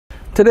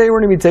Today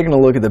we're going to be taking a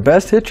look at the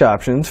best hitch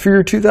options for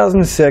your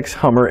 2006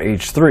 Hummer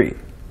H3.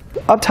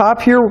 Up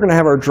top here we're going to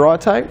have our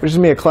Draw-Tite, which is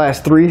going to be a Class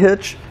 3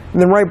 hitch,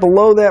 and then right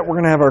below that we're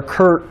going to have our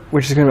CURT,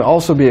 which is going to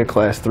also be a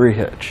Class 3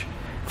 hitch.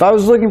 If I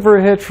was looking for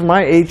a hitch for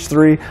my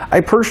H3,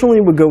 I personally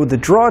would go with the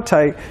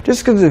Draw-Tite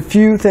just because of a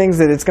few things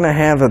that it's going to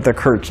have that the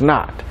CURT's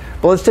not.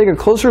 But let's take a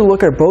closer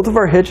look at both of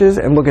our hitches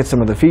and look at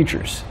some of the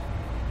features.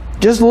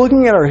 Just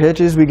looking at our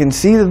hitches, we can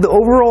see that the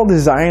overall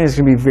design is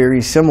going to be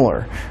very similar.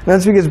 And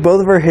that's because both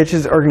of our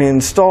hitches are going to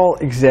install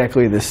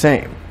exactly the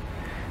same.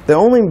 The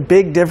only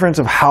big difference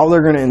of how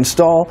they're going to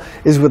install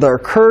is with our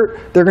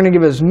CURT, they're going to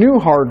give us new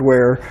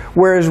hardware,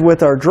 whereas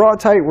with our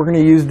Draw-Tite, we're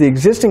going to use the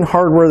existing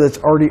hardware that's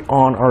already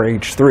on our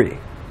H3.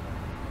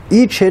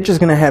 Each hitch is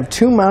going to have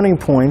two mounting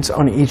points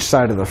on each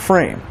side of the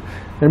frame.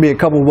 There'll be a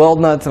couple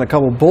weld nuts and a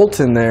couple bolts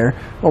in there.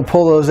 We'll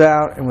pull those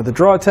out, and with the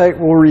Draw-Tite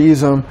we'll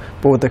reuse them,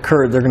 but with the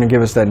CURT they're going to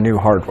give us that new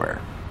hardware.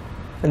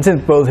 And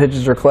since both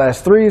hitches are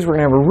Class 3s, we're going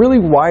to have a really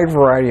wide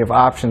variety of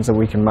options that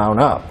we can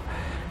mount up.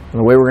 And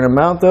the way we're going to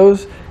mount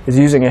those is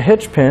using a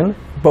hitch pin.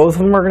 Both of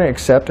them are going to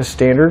accept a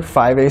standard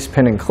 5/8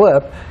 pin and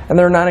clip, and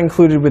they're not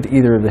included with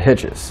either of the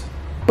hitches.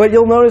 But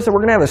you'll notice that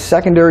we're going to have a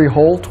secondary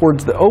hole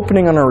towards the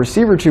opening on our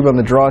receiver tube on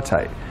the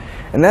Draw-Tite.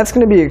 And that's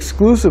going to be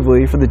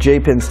exclusively for the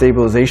J-pin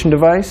stabilization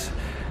device.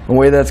 The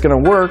way that's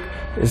going to work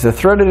is the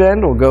threaded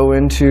end will go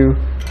into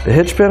the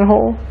hitch pin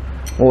hole,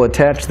 we'll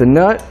attach the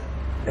nut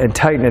and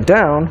tighten it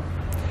down,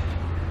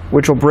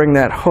 which will bring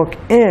that hook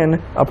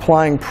in,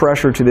 applying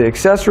pressure to the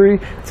accessory.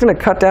 It's going to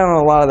cut down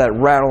on a lot of that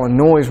rattle and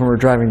noise when we're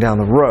driving down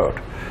the road.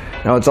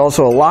 Now it's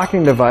also a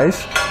locking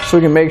device, so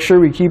we can make sure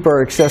we keep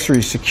our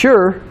accessories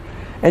secure,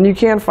 and you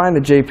can find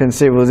the J-pin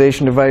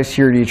stabilization device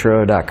here at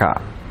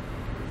etrailer.com.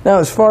 Now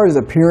as far as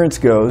appearance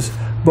goes,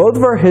 both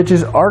of our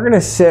hitches are going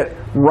to sit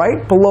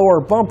right below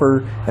our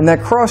bumper, and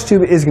that cross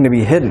tube is going to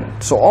be hidden.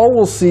 So all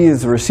we'll see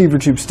is the receiver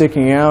tube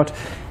sticking out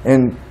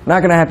and not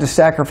going to have to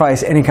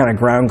sacrifice any kind of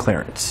ground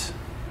clearance.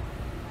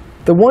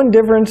 The one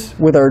difference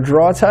with our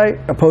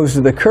Draw-Tite opposed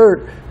to the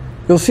CURT,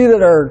 you'll see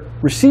that our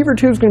receiver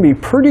tube is going to be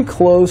pretty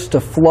close to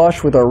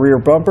flush with our rear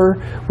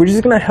bumper, which is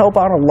going to help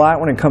out a lot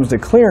when it comes to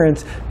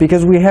clearance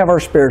because we have our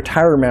spare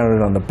tire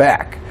mounted on the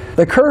back.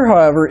 The CURT,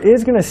 however,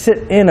 is going to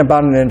sit in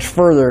about an inch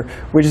further,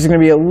 which is going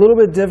to be a little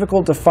bit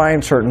difficult to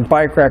find certain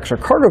bike racks or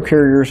cargo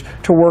carriers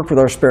to work with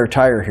our spare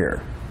tire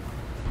here.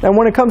 Now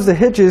when it comes to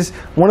hitches,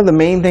 one of the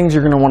main things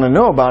you're going to want to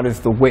know about is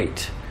the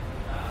weight.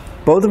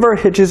 Both of our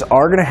hitches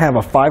are going to have a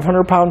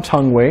 500-pound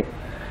tongue weight,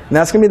 and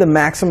that's going to be the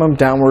maximum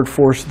downward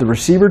force of the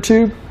receiver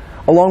tube,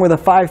 along with a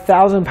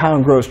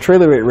 5,000-pound gross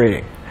trailer weight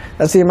rating.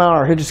 That's the amount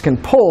our hitches can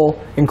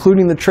pull,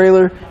 including the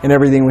trailer and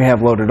everything we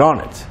have loaded on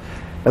it.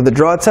 Now the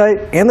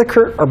Draw-Tite and the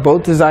CURT are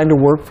both designed to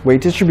work with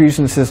weight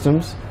distribution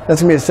systems.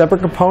 That's going to be a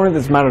separate component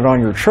that's mounted on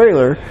your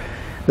trailer.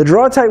 The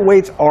Draw-Tite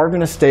weights are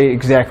going to stay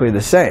exactly the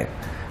same.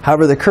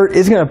 However, the CURT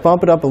is going to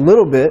bump it up a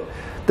little bit.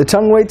 The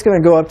tongue weight's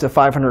going to go up to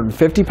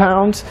 550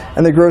 pounds,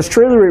 and the gross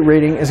trailer weight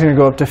rating is going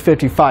to go up to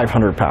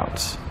 5,500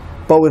 pounds.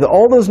 But with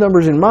all those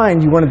numbers in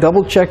mind, you want to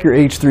double check your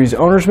H3's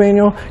owner's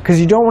manual because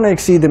you don't want to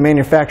exceed the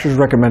manufacturer's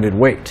recommended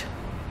weight.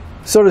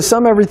 So to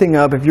sum everything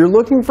up, if you're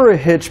looking for a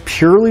hitch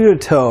purely to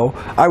tow,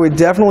 I would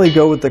definitely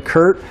go with the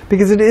CURT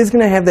because it is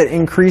going to have that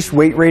increased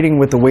weight rating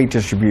with the weight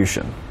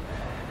distribution.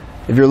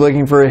 If you're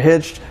looking for a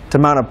hitch to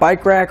mount a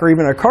bike rack or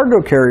even a cargo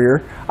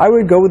carrier, I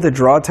would go with the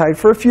Draw-Tite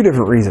for a few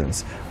different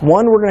reasons.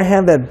 One, we're going to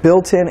have that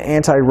built-in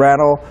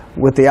anti-rattle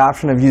with the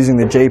option of using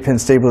the J-pin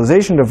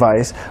stabilization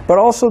device, but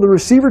also the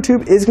receiver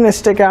tube is going to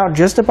stick out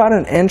just about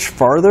an inch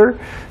farther,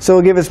 so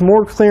it'll give us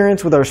more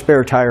clearance with our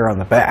spare tire on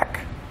the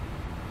back.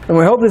 And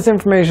we hope this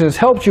information has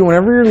helped you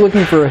whenever you're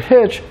looking for a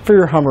hitch for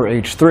your Hummer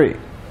H3.